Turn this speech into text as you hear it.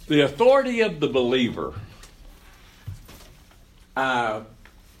The authority of the believer. I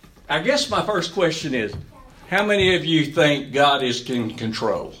guess my first question is, how many of you think God is in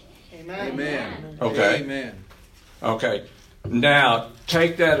control? Amen. Okay. Amen. Okay. Now,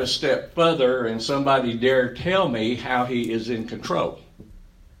 take that a step further and somebody dare tell me how he is in control.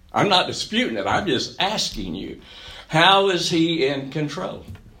 I'm not disputing it. I'm just asking you. How is he in control?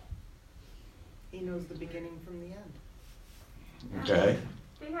 He knows the beginning from the end. Okay.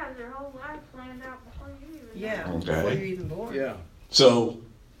 He has your whole life planned out before you even Yeah. know. Okay. Before you're even born. Yeah. So,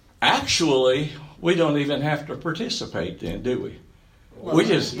 actually, we don't even have to participate then, do we? We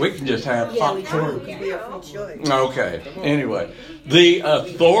can just have Yeah, we popcorn. do. We have full choice. Okay. Anyway, the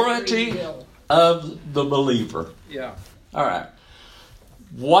authority of the believer. Yeah. All right.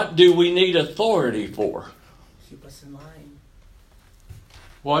 What do we need authority for? Keep us in line.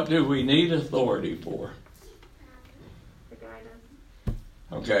 What do we need authority for? The guidance.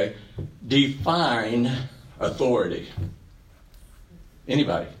 Okay. Define authority.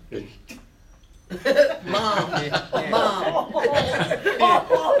 Anybody? Mom.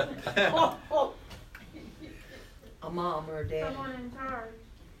 A mom or a dad. Someone in charge.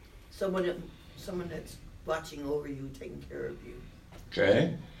 Someone that's watching over you, taking care of you.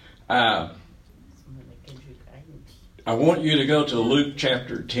 Okay. Someone that gives you guidance. I want you to go to Luke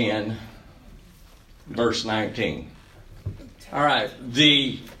chapter 10, verse 19. All right.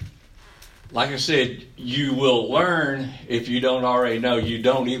 Like I said, you will learn, if you don't already know, you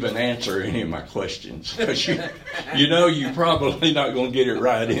don't even answer any of my questions. Because you know you're probably not going to get it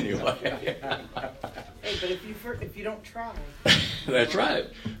right anyway. Hey, but if you don't try. That's right.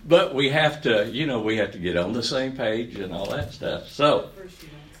 But we have to get on the same page and all that stuff. So, First you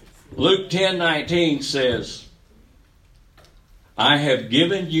don't succeed. Luke 10:19 says, I have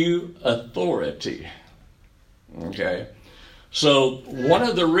given you authority. Okay. So one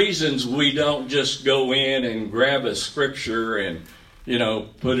of the reasons we don't just go in and grab a scripture and,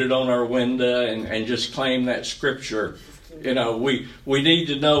 put it on our window and just claim that scripture, we need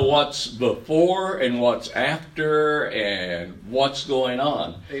to know what's before and what's after and what's going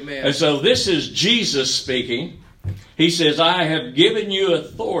on. Amen. And so this is Jesus speaking. He says, I have given you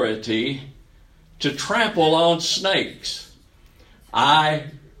authority to trample on snakes. I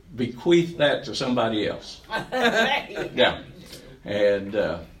bequeath that to somebody else. Yeah. And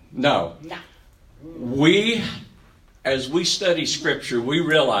no. As we study Scripture, we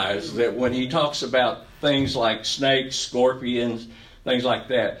realize that when he talks about things like snakes, scorpions, things like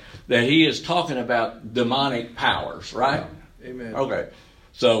that he is talking about demonic powers, right? Amen. Okay.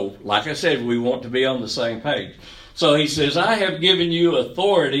 So, like I said, we want to be on the same page. So he says, I have given you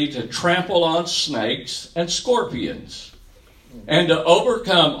authority to trample on snakes and scorpions and to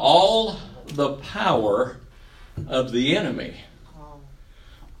overcome all the power of the enemy.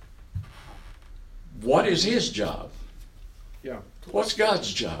 What is his job? Yeah. What's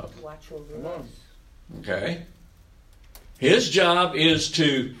God's job? Watch over Come on. us. Okay. His job is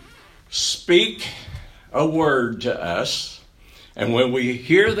to speak a word to us. And when we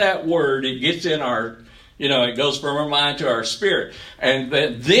hear that word, it gets in our, it goes from our mind to our spirit. And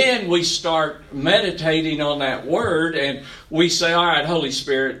then we start meditating on that word and we say, all right, Holy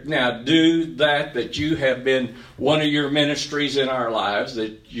Spirit, now do that you have been one of your ministries in our lives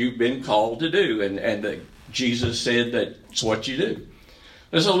that you've been called to do. And that Jesus said that's what you do.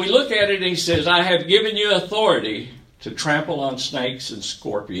 And so we look at it and he says, I have given you authority to trample on snakes and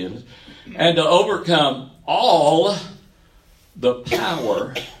scorpions and to overcome all the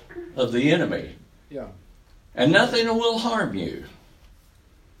power of the enemy. Yeah. And nothing will harm you.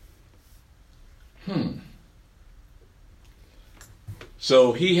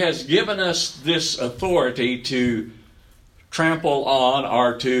 So he has given us this authority to trample on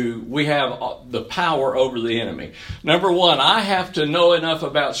we have the power over the enemy. Number one, I have to know enough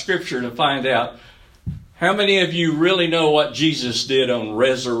about Scripture to find out how many of you really know what Jesus did on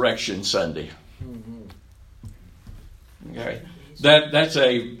Resurrection Sunday. Okay. That's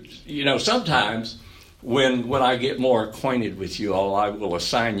sometimes when I get more acquainted with you all, I will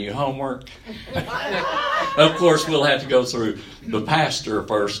assign you homework. Of course, we'll have to go through the pastor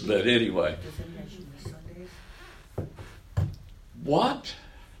first, but anyway. What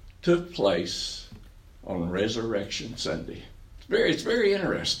took place on Resurrection Sunday? It's very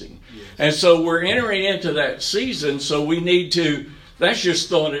interesting. Yes. And so we're entering into that season, so we need to, that's just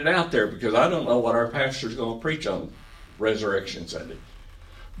throwing it out there because I don't know what our pastor's going to preach on Resurrection Sunday.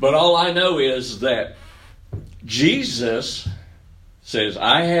 But all I know is that Jesus says,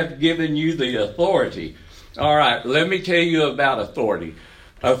 I have given you the authority. All right, let me tell you about authority.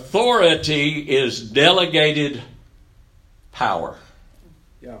 Authority is delegated power.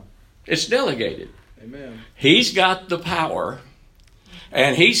 Yeah. It's delegated. Amen. He's got the power,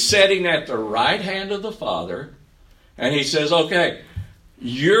 and he's sitting at the right hand of the Father, and he says, okay,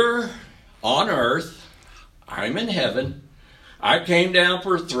 you're on earth, I'm in heaven. I came down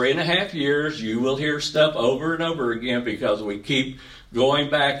for 3.5 years. You will hear stuff over and over again because we keep going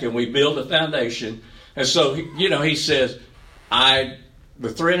back and we build a foundation. And so, he says, the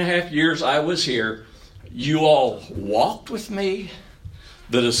 3.5 years I was here, you all walked with me.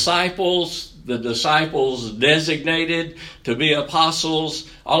 The disciples designated to be apostles,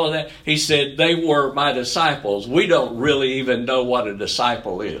 all of that. He said, they were my disciples. We don't really even know what a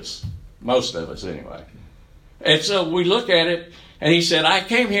disciple is. Most of us, anyway. And so we look at it, and he said, I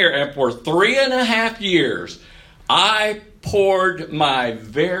came here, and for 3.5 years, I poured my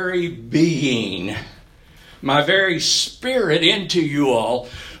very being, my very spirit into you all,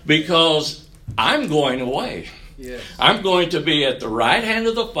 because I'm going away. Yes. I'm going to be at the right hand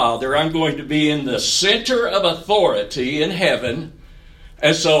of the Father. I'm going to be in the center of authority in heaven.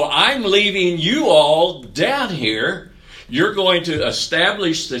 And so I'm leaving you all down here. You're going to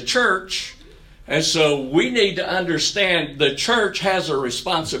establish the church. And so we need to understand the church has a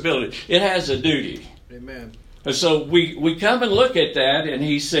responsibility. It has a duty. Amen. And so we come and look at that, and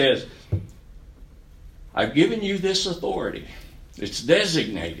he says, I've given you this authority. It's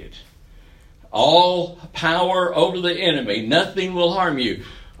designated. All power over the enemy. Nothing will harm you.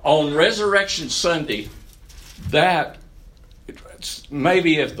 On Resurrection Sunday, that,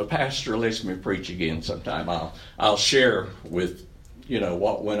 maybe if the pastor lets me preach again sometime, I'll share with,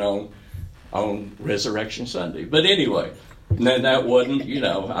 what went on Resurrection Sunday. But anyway, then that wasn't,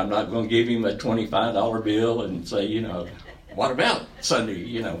 I'm not going to give him a $25 bill and say, what about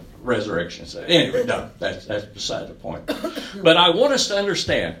Sunday, Resurrection Sunday? Anyway, no, that's beside the point. But I want us to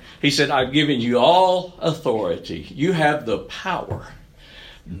understand, he said, I've given you all authority. You have the power.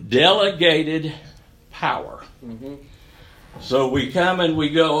 Delegated power. Mm-hmm. So we come and we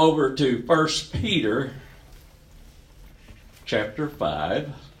go over to 1 Peter chapter 5.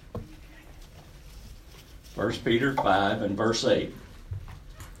 1 Peter 5 and verse 8.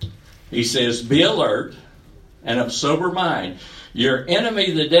 He says, be alert and of sober mind. Your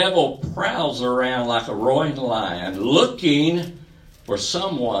enemy, the devil, prowls around like a roaring lion, looking for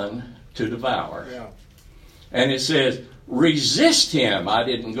someone to devour. Yeah. And it says, resist him. I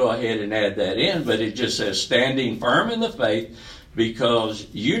didn't go ahead and add that in, but it just says, standing firm in the faith, because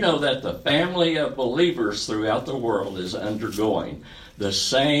you know that the family of believers throughout the world is undergoing the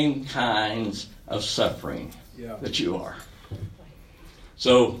same kinds of suffering that you are.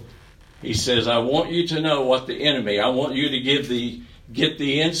 So he says, I want you to know what the enemy, I want you to get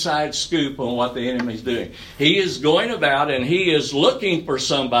the inside scoop on what the enemy's doing. He is going about and he is looking for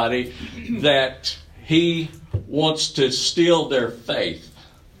somebody that he wants to steal their faith.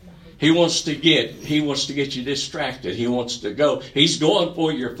 He wants to get you distracted. He wants to go. He's going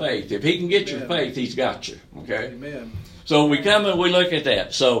for your faith. If he can get your faith, he's got you. Okay? Amen. So we come and we look at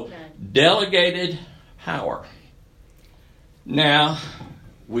that. So delegated power. Now,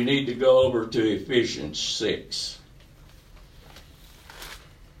 we need to go over to Ephesians 6.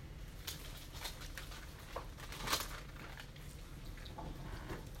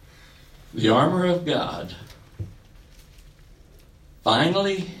 The armor of God.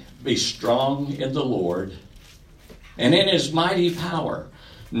 Finally, be strong in the Lord and in his mighty power.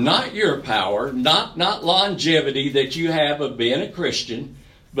 Not your power, not longevity that you have of being a Christian,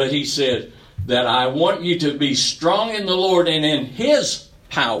 but he said that I want you to be strong in the Lord and in his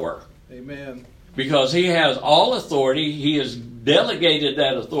power. Amen. Because he has all authority. He has delegated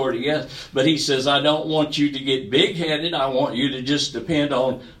that authority, yes. But he says, I don't want you to get big-headed. I want you to just depend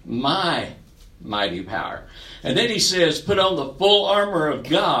on my mighty power. And then he says, put on the full armor of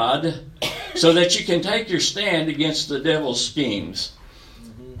God so that you can take your stand against the devil's schemes.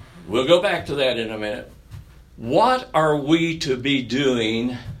 Mm-hmm. We'll go back to that in a minute. What are we to be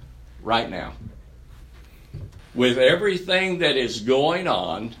doing right now? With everything that is going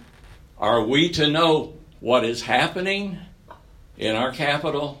on, are we to know what is happening in our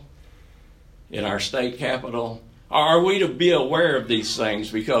capital, in our state capital? Are we to be aware of these things?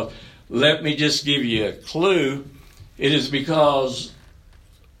 Because let me just give you a clue. It is because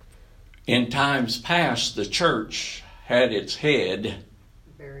in times past, the church had its head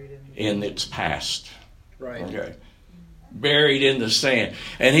Buried in its past. Right. Okay. Buried in the sand.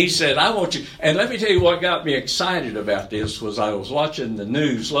 And he said, I want you, and let me tell you what got me excited about this was I was watching the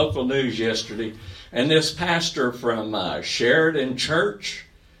news, local news yesterday, and this pastor from Sheridan Church,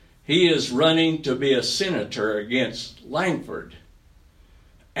 he is running to be a senator against Langford.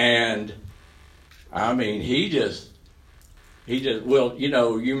 And, I mean, he He just, well, you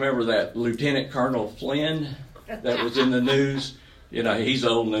know, you remember that Lieutenant Colonel Flynn that was in the news? You know, he's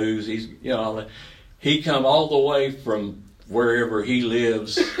old news. He's, you know, he come all the way from wherever he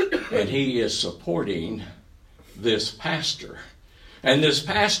lives, and he is supporting this pastor. And this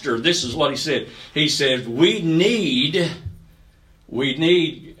pastor, this is what he said. He said, we need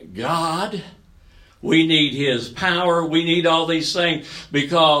God. We need His power. We need all these things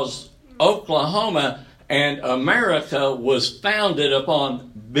because Oklahoma and America was founded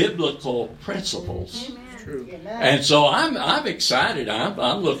upon biblical principles. True. And so I'm excited.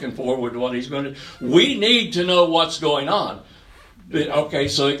 I'm looking forward to what he's going to do. We need to know what's going on. Okay,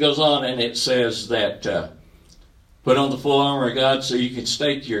 so it goes on and it says that put on the full armor of God so you can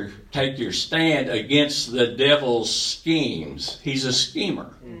take your stand against the devil's schemes. He's a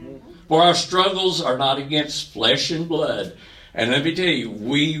schemer. Mm-hmm. For our struggles are not against flesh and blood. And let me tell you,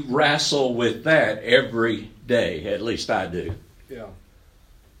 we wrestle with that every day. At least I do. Yeah.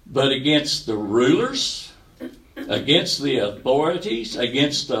 But against the rulers, against the authorities,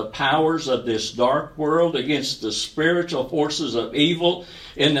 against the powers of this dark world, against the spiritual forces of evil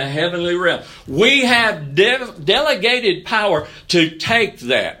in the heavenly realm. We have delegated power to take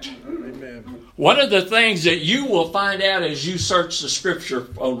that. Amen. One of the things that you will find out as you search the Scripture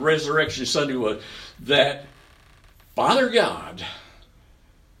on Resurrection Sunday was that Father God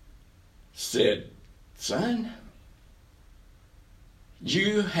said, son,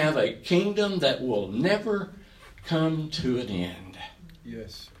 you have a kingdom that will never come to an end.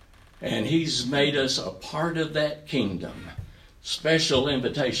 Yes. And He's made us a part of that kingdom. Special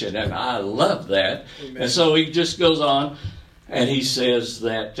invitation. And I love that. Amen. And so he just goes on and he says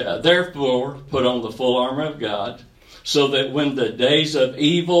that, therefore, put on the full armor of God so that when the days of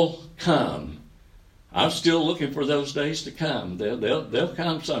evil come, I'm still looking for those days to come. They'll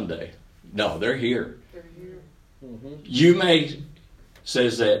come someday. No, they're here. They're here. Mm-hmm. You may,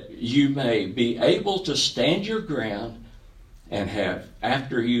 says that you may be able to stand your ground and have,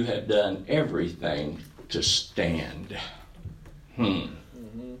 after you have done everything, to stand.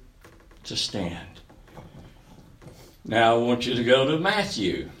 Mm-hmm. To stand. Now I want you to go to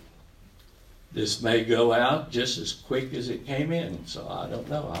Matthew. This may go out just as quick as it came in, so I don't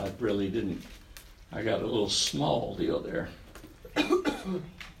know. I really didn't. I got a little small deal there.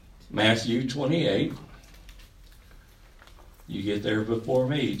 Matthew 28. You get there before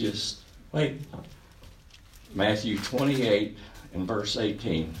me. Just wait. Matthew 28 and verse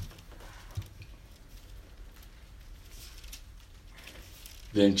 18.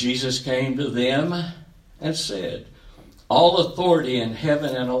 Then Jesus came to them and said, all authority in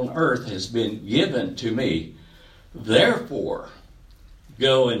heaven and on earth has been given to me. Therefore,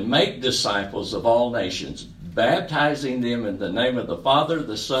 go and make disciples of all nations, baptizing them in the name of the Father,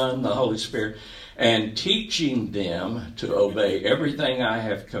 the Son, the Holy Spirit, and teaching them to obey everything I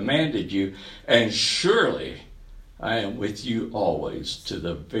have commanded you. And surely I am with you always to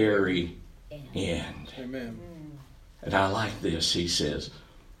the very end. Amen. And I like this, he says,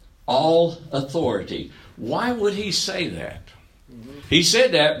 all authority. Why would he say that? Mm-hmm. He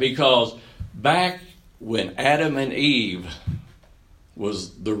said that because back when Adam and Eve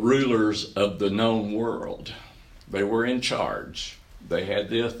was the rulers of the known world, they were in charge. They had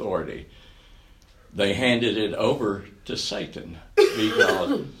the authority. They handed it over to Satan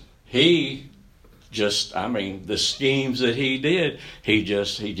because he just, the schemes that he did, he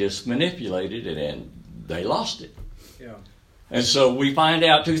just manipulated it and they lost it. Yeah. And so we find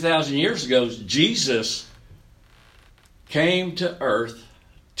out 2,000 years ago, Jesus came to earth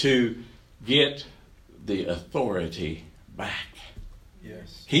to get the authority back.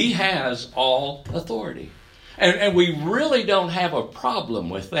 Yes. He has all authority. And we really don't have a problem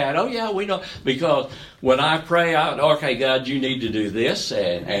with that. Oh, yeah, we don't. Because when I pray out, okay, God, you need to do this,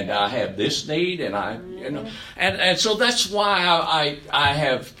 and I have this need, and and so that's why I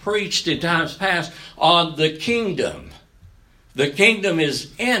have preached in times past on the kingdom. The kingdom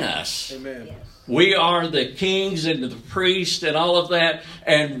is in us. Amen. Yes. We are the kings and the priests and all of that,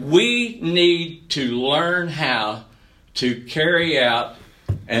 and we need to learn how to carry out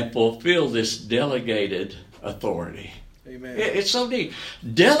and fulfill this delegated authority. Amen. It's so neat.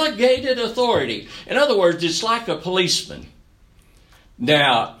 Delegated authority. In other words, it's like a policeman.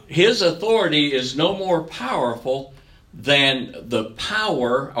 Now, his authority is no more powerful than the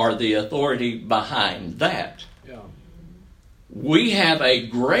power or the authority behind that. Yeah. We have a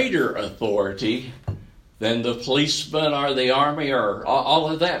greater authority than the policeman or the army or all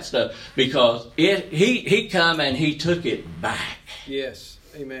of that stuff because he come and he took it back. Yes.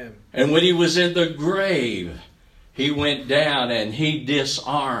 Amen. And when he was in the grave, he went down and he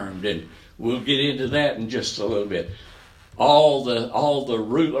disarmed, and we'll get into that in just a little bit. all the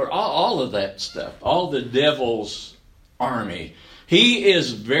ruler, all of that stuff, all the devil's army. He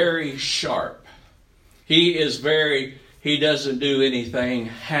is very sharp. He doesn't do anything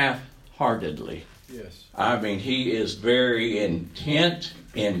half-heartedly. Yes. I mean, he is very intense,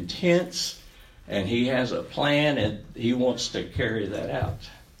 and he has a plan, and he wants to carry that out.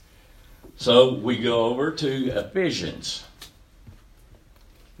 So we go over to Ephesians.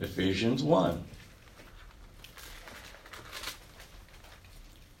 Ephesians 1.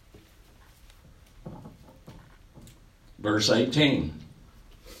 Verse 18.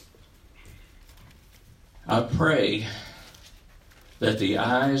 I pray that the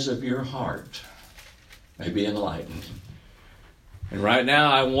eyes of your heart may be enlightened. And right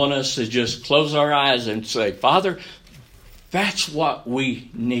now I want us to just close our eyes and say, Father, that's what we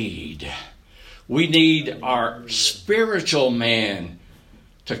need. We need our spiritual man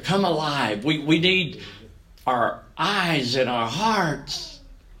to come alive. We need our eyes and our hearts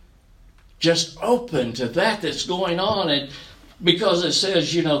just open to that's going on. And because it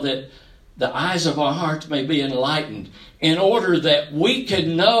says, that the eyes of our hearts may be enlightened in order that we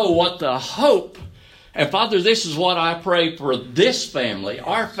can know what the hope. And Father, this is what I pray for this family,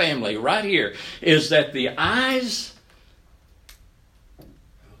 our family right here, is that the eyes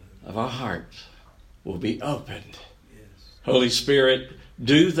of our hearts will be opened. Yes. Holy Spirit,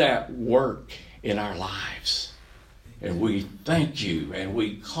 do that work in our lives. And we thank you and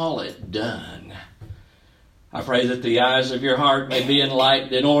we call it done. I pray that the eyes of your heart may be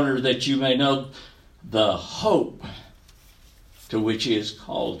enlightened in order that you may know the hope to which he has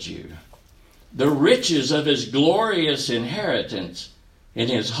called you, the riches of his glorious inheritance in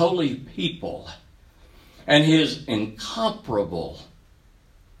his holy people, and his incomparable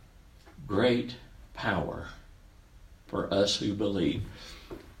great power for us who believe.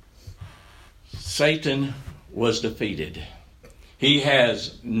 Satan was defeated. He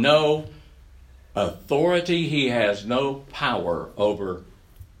has no authority. He has no power over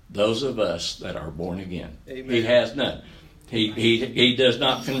those of us that are born again. Amen. He has none. He does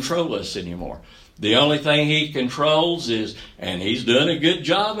not control us anymore. The only thing he controls is, and he's done a good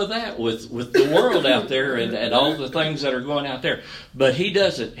job of that with the world out there and all the things that are going out there. But he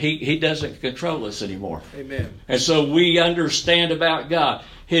doesn't. He doesn't control us anymore. Amen. And so we understand about God,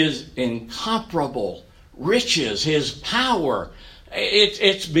 his incomparable riches, his power.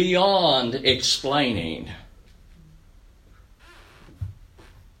 It's beyond explaining.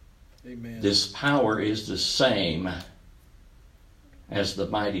 Amen. This power is the same as the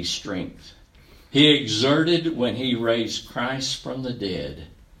mighty strength he exerted when he raised Christ from the dead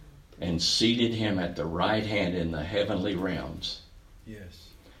and seated him at the right hand in the heavenly realms. Yes.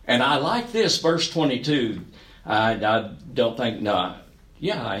 And I like this, verse 22. I don't think, no.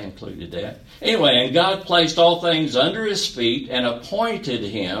 Yeah, I included that. Anyway, and God placed all things under his feet and appointed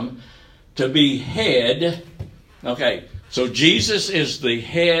him to be head. Okay, so Jesus is the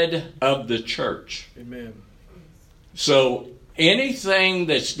head of the church. Amen. So anything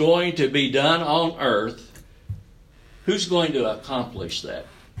that's going to be done on earth, who's going to accomplish that?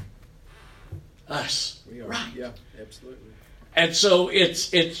 Us. We are. Right. Yeah, absolutely. And so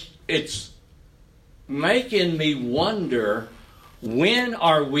it's making me wonder, when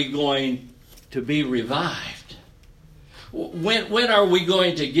are we going to be revived? When are we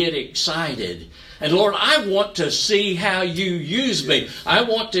going to get excited? And Lord, I want to see how you use me. I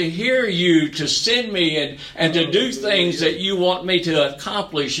want to hear you to send me and to do things that you want me to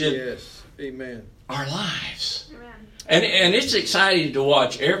accomplish in Yes. Amen. our lives. Amen. And it's exciting to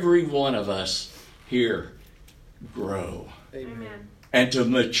watch every one of us here grow Amen. and to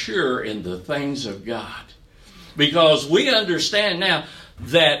mature in the things of God. Because we understand now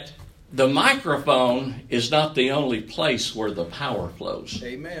that the microphone is not the only place where the power flows.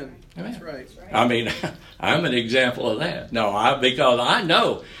 Amen. Amen. That's right. I mean, I'm an example of that. No, because I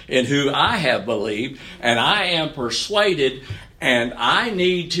know in who I have believed, and I am persuaded, and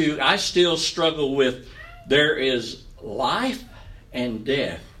I still struggle with, there is life and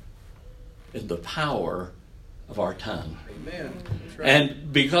death in the power of our tongue. Amen. That's right.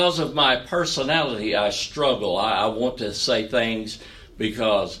 And because of my personality, I struggle. I want to say things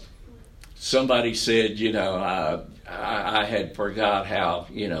because somebody said, I had forgot how,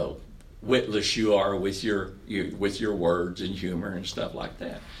 witless you are with your words and humor and stuff like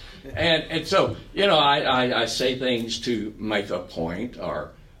that. And so, I say things to make a point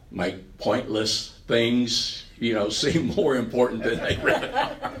or make pointless things, seem more important than they really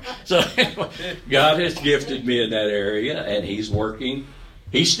are. So anyway, God has gifted me in that area, and He's working.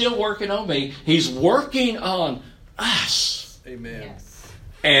 He's still working on me. He's working on us. Amen. Yes.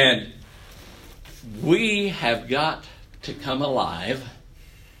 And we have got to come alive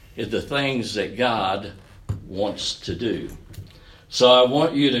in the things that God wants to do. So I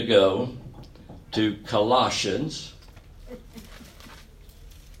want you to go to Colossians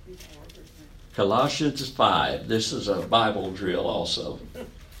 5. This is a Bible drill also.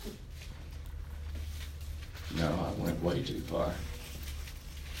 No, I went way too far.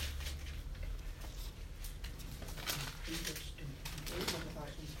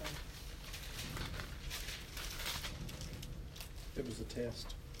 It was a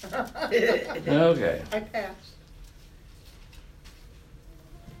test. Okay. I passed.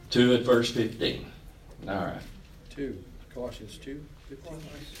 2 at verse 15. All right. 2. Colossians 2, 15.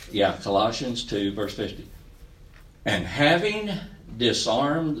 Yeah, Colossians 2, verse 50. And having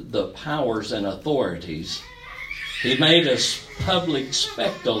disarmed the powers and authorities, he made a public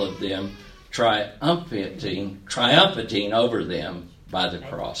spectacle of them, triumphing over them by the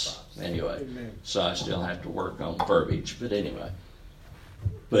cross. Anyway, Amen. so I still have to work on verbiage, but anyway.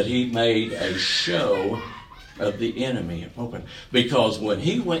 But he made a show of the enemy open. Because when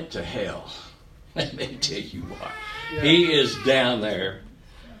he went to hell, let me tell you what, he is down there.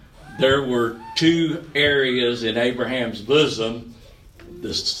 There were 2 areas in Abraham's bosom.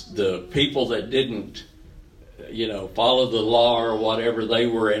 The people that didn't, follow the law or whatever, they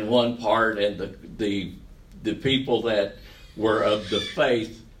were in one part, and the people that were of the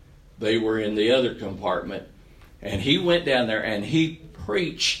faith, they were in the other compartment. And he went down there and he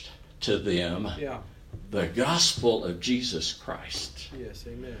preached to them the gospel of Jesus Christ. Yes,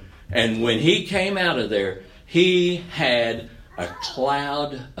 amen. And when he came out of there, he had a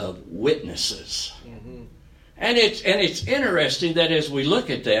cloud of witnesses. Mm-hmm. And it's interesting that as we look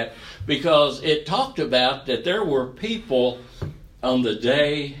at that, because it talked about that there were people on the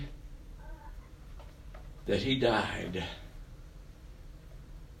day that he died,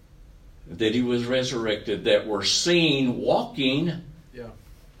 that he was resurrected, that were seen walking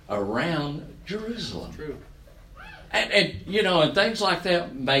around Jerusalem. True. And things like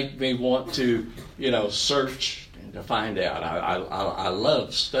that make me want to, search and to find out. I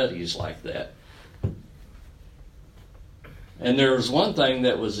love studies like that. And there was one thing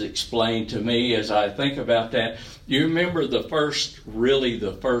that was explained to me as I think about that. You remember the first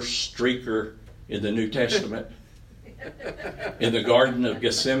streaker in the New Testament? In the Garden of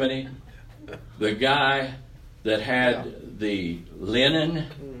Gethsemane? The guy that had the linen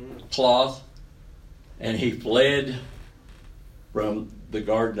cloth, and he fled from the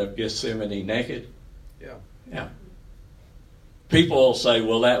Garden of Gethsemane naked. Yeah. People will say,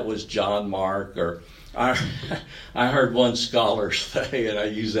 well, that was John Mark, or I heard one scholar say, and I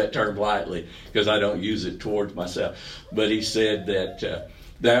use that term lightly because I don't use it towards myself, but he said that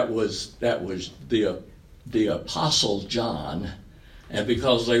that was the Apostle John, and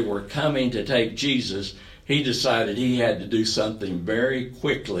because they were coming to take Jesus, he decided he had to do something very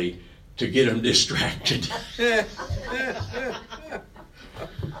quickly to get them distracted.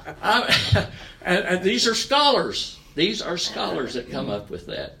 And these are scholars. These are scholars that come up with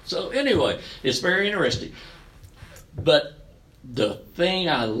that. So anyway, it's very interesting. But the thing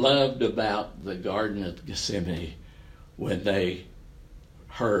I loved about the Garden of Gethsemane, when they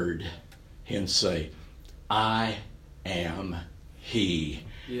heard him say, I am he.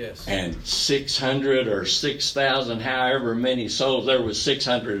 Yes. And 600 or 6,000, however many souls, there was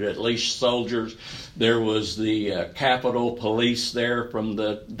 600 at least soldiers. There was the Capitol Police there from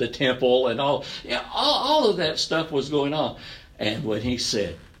the temple, and all of that stuff was going on. And when he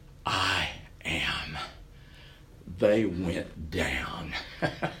said, I am, they went down.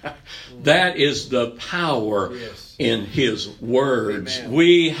 That is the power in his words. Amen.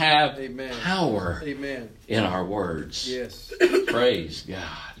 We have power in our words. Yes. Praise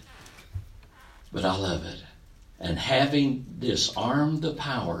God. But I love it. And having disarmed the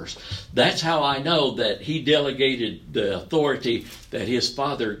powers, that's how I know that he delegated the authority that his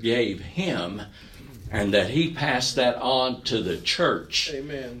Father gave him, and that he passed that on to the church.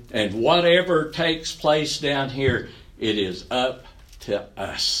 Amen. And whatever takes place down here, it is up to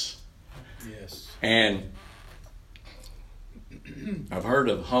us. Yes. And I've heard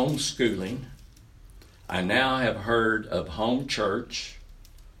of homeschooling. I now have heard of home church.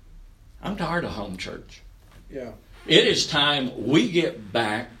 I'm tired of home church. Yeah. It is time we get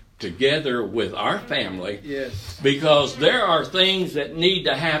back together with our family. Yes. Because there are things that need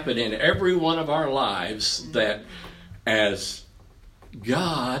to happen in every one of our lives that, as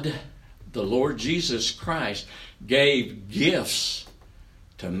God, the Lord Jesus Christ, gave gifts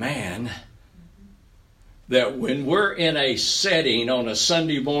to man, that when we're in a setting on a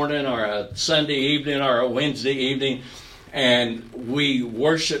Sunday morning or a Sunday evening or a Wednesday evening, and we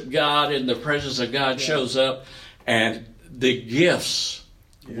worship God and the presence of God shows up, and the gifts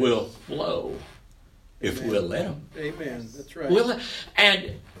Yes. will flow if Amen. we'll let them. Amen. That's right.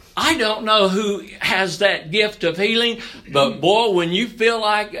 And I don't know who has that gift of healing, but boy, when you feel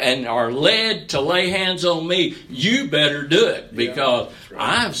like and are led to lay hands on me, you better do it, because that's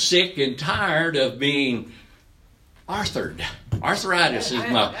right. I'm sick and tired of being arthritis is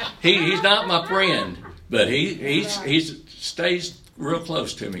he's not my friend, but he stays real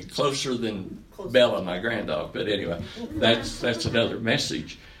close to me, closer than Bella, my granddog. But anyway, that's another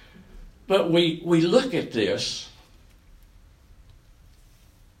message. But we look at this.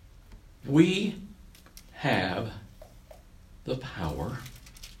 We have the power.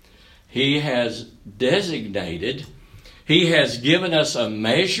 He has designated, He has given us a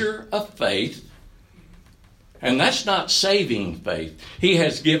measure of faith. And that's not saving faith. He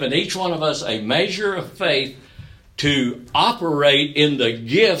has given each one of us a measure of faith to operate in the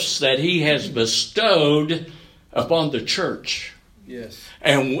gifts that He has bestowed upon the church. Yes.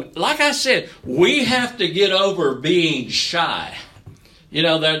 And like I said, we have to get over being shy. You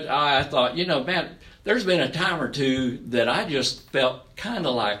know, that I thought, man, there's been a time or two that I just felt kind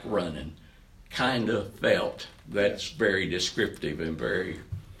of like running. Kind of felt. That's very descriptive and very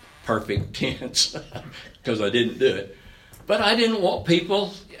perfect tense, because I didn't do it. But I didn't want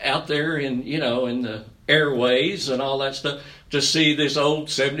people out there in the airways and all that stuff to see this old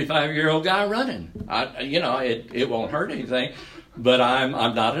 75-year-old guy running. It won't hurt anything, but I'm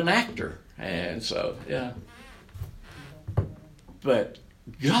not an actor. And so, yeah. But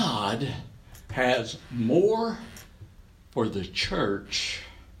God has more for the church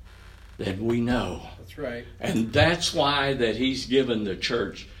than we know. That's right. And that's why that He's given the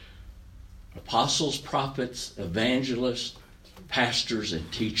church apostles, prophets, evangelists, pastors,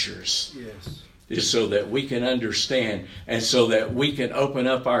 and teachers. Yes. Is so that we can understand, and so that we can open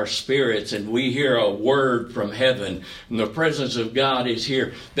up our spirits and we hear a word from heaven and the presence of God is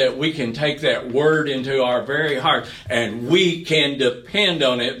here, that we can take that word into our very heart and we can depend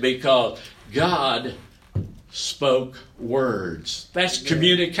on it, because God spoke words. That's Amen.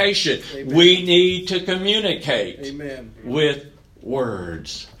 Communication. Amen. We need to communicate Amen. with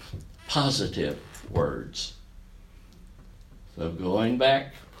words, positive words. So going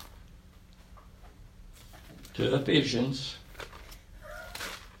back to Ephesians.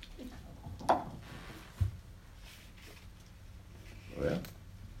 Well,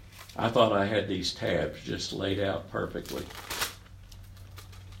 I thought I had these tabs just laid out perfectly.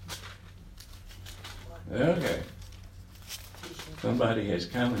 Okay. Somebody has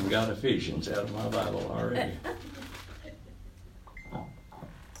come and got Ephesians out of my Bible already.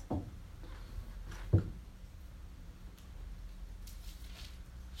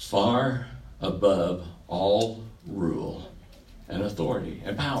 Far above all rule and authority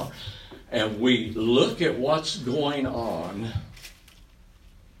and power. And we look at what's going on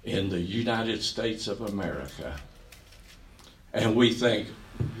in the United States of America, and we think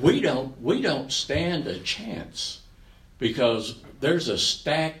we don't stand a chance, because there's a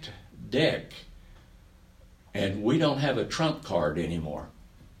stacked deck and we don't have a trump card anymore.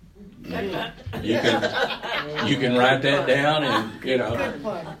 You can write that down, and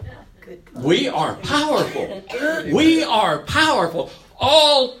we are powerful. We are powerful.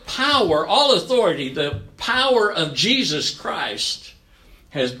 All power, all authority, the power of Jesus Christ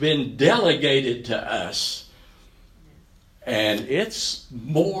has been delegated to us. And it's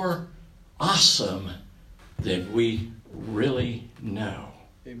more awesome than we really know.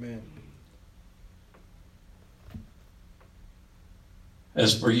 Amen.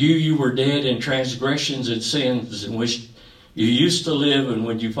 As for you, you were dead in transgressions and sins in which you used to live, and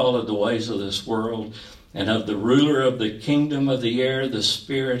when you followed the ways of this world and of the ruler of the kingdom of the air, the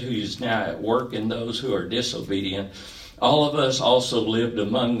Spirit who is now at work in those who are disobedient. All of us also lived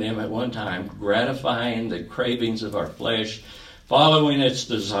among them at one time, gratifying the cravings of our flesh, following its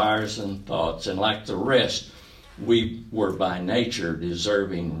desires and thoughts. And like the rest, we were by nature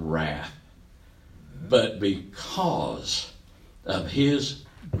deserving wrath. But because of His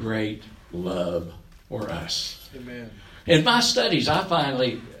great love for us. Amen. In my studies, I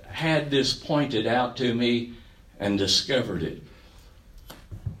finally had this pointed out to me and discovered it.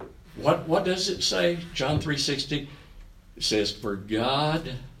 What does it say? John 3:16. It says, "For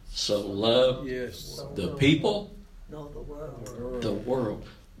God so loved Yes. the people, No, the world. the world."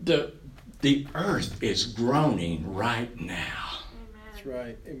 The earth is groaning right now. That's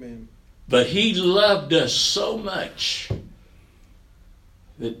right. Amen. But He loved us so much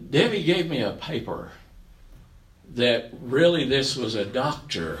that Debbie gave me a paper that really this was a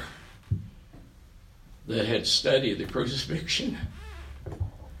doctor that had studied the crucifixion.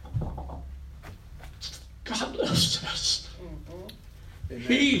 God loves us. Amen.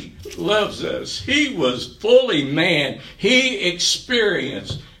 He loves us. He was fully man. He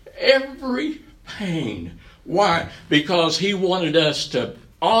experienced every pain. Why? Because he wanted us to,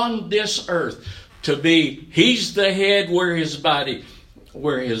 on this earth, to be, he's the head, we're his body,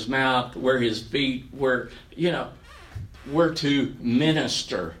 we're his mouth, we're his feet, we're to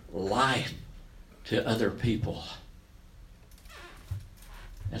minister life to other people.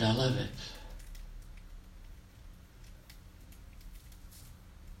 And I love it.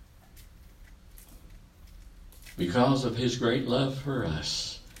 Because of his great love for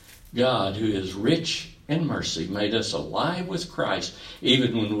us, God, who is rich in mercy, made us alive with Christ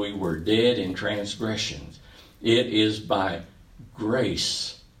even when we were dead in transgressions. It is by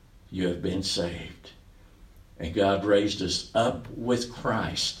grace you have been saved. And God raised us up with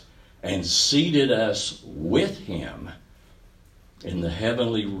Christ and seated us with him in the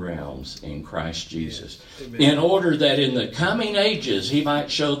heavenly realms in Christ Jesus, Amen. in order that in the coming ages he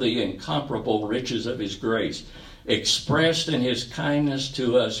might show the incomparable riches of his grace, expressed in his kindness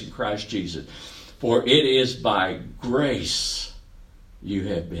to us in Christ Jesus. For it is by grace you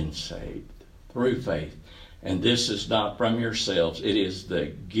have been saved, through faith. And this is not from yourselves. It is the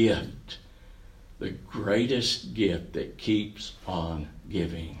gift, the greatest gift that keeps on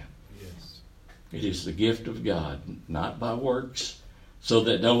giving. Yes. It is the gift of God, not by works, so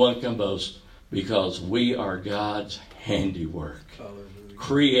that no one can boast, because we are God's handiwork, Hallelujah.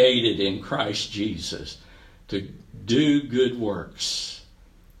 created in Christ Jesus to do good works,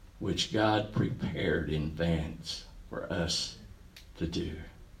 which God prepared in advance for us to do.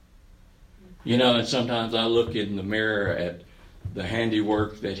 You know, and sometimes I look in the mirror at the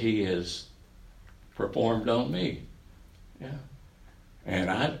handiwork that he has performed on me. Yeah. And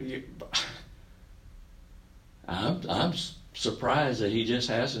I'm surprised that he just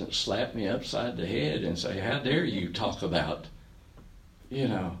hasn't slapped me upside the head and say, how dare you talk about,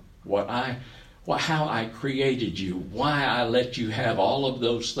 how I created you, why I let you have all of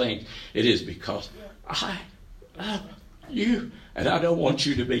those things. It is because I love you, and I don't want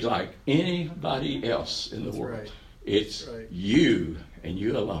you to be like anybody else in the world. Right. It's Right. you and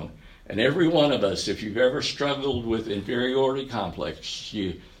you alone. And every one of us, if you've ever struggled with inferiority complex,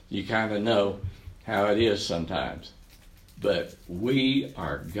 you kind of know how it is sometimes. But we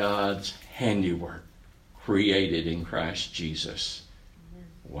are God's handiwork, created in Christ Jesus.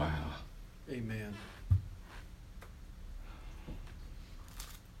 Wow. Amen.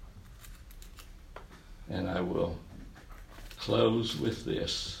 And I will close with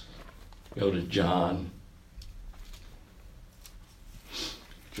this. Go to John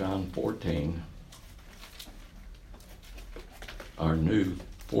 14. Our new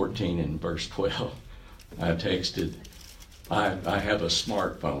 14 in verse 12. I texted, I have a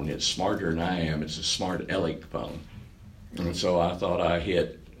smartphone. It's smarter than I am. It's a smart Ellic phone. And so I thought I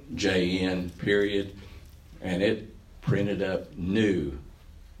hit JN period, and it printed up new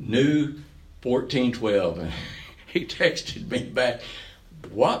 1412. And he texted me back,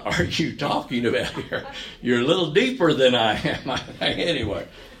 what are you talking about here? You're a little deeper than I am. I think. Anyway,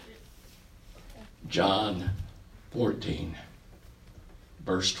 John 14,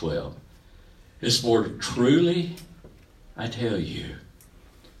 verse 12. Is for truly, I tell you,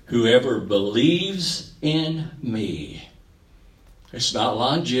 whoever believes in me, it's not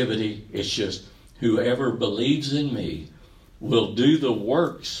longevity, it's just whoever believes in me will do the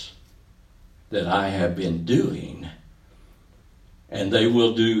works that I have been doing, and they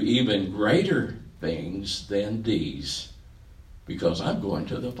will do even greater things than these, because I'm going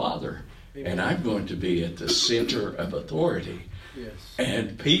to the Father. Amen. And I'm going to be at the center of authority. Yes.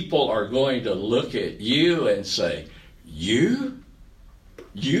 And people are going to look at you and say, you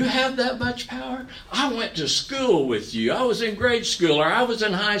have that much power? I went to school with you. I was in grade school, or I was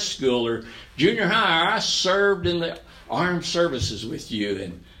in high school, or junior high, or I served in the armed services with you.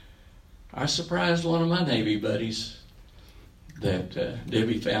 And I surprised one of my Navy buddies that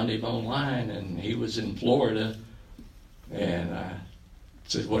Debbie found him online, and he was in Florida. And I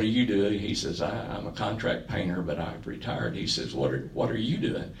said, what are you doing? He says, I'm a contract painter, but I've retired. He says, what are you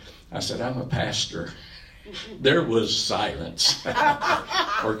doing? I said, I'm a pastor. There was silence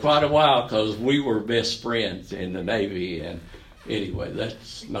for quite a while, because we were best friends in the Navy. And anyway,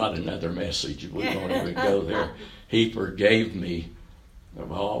 that's not another message. We won't even go there. He forgave me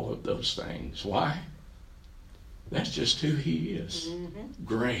of all of those things. Why? That's just who he is. Mm-hmm.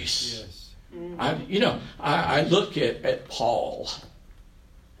 Grace. Yes. I look at Paul,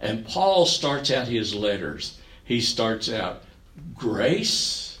 and Paul starts out his letters. He starts out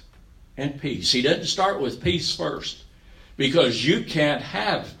grace and peace. He doesn't start with peace first, because you can't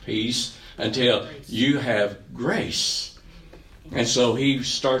have peace until you have grace. And so he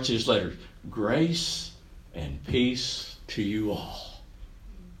starts his letter, grace and peace to you all.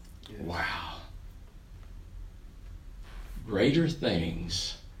 Yes. Wow. Greater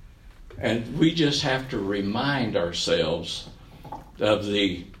things. And we just have to remind ourselves of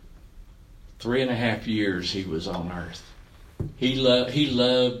the 3.5 years he was on earth. He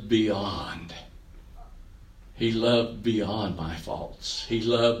loved beyond. He loved beyond my faults. He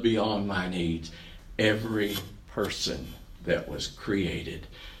loved beyond my needs. Every person that was created.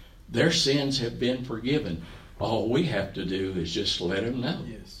 Their sins have been forgiven. All we have to do is just let them know.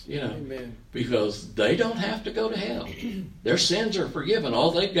 Yes. You know, Amen. because they don't have to go to hell. Their sins are forgiven. All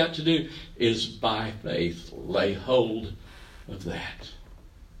they've got to do is by faith lay hold of that.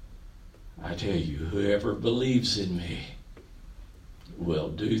 I tell you, whoever believes in me will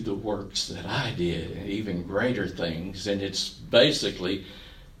do the works that I did, and even greater things. And it's basically,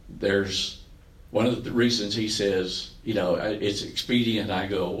 there's one of the reasons he says, you know, it's expedient I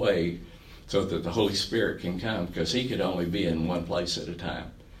go away so that the Holy Spirit can come, because he could only be in one place at a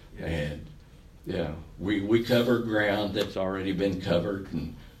time. And yeah, we cover ground that's already been covered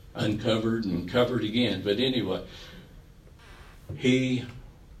and uncovered and covered again. But anyway, he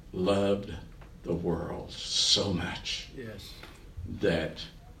loved the world so much Yes. that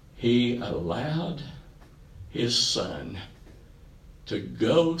he allowed his son to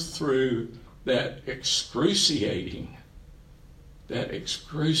go through that excruciating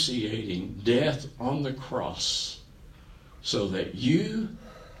death on the cross so that you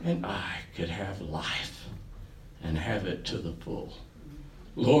and I could have life and have it to the full.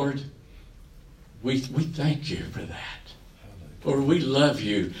 Lord, we thank you for that. Lord, we love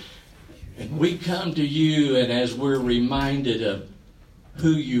you. And we come to you, and as we're reminded of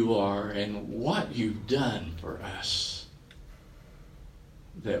who you are and what you've done for us,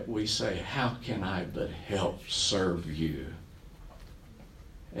 that we say, how can I but help serve you?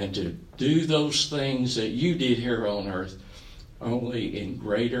 And to do those things that you did here on earth, only in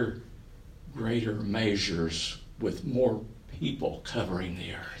greater measures with more people covering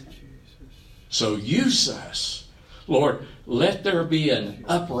the earth. So use us. Lord, let there be an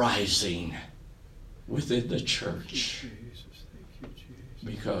uprising within the church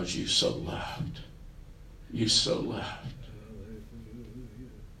because you so loved. You so loved.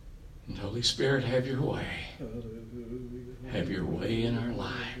 And Holy Spirit, have your way. Have your way in our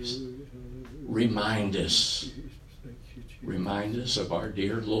lives. Remind us. Remind us of our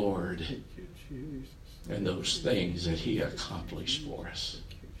dear Lord and those things that he accomplished for us.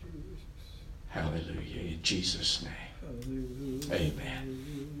 Hallelujah. In Jesus' name.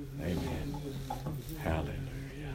 Amen. Amen. Hallelujah.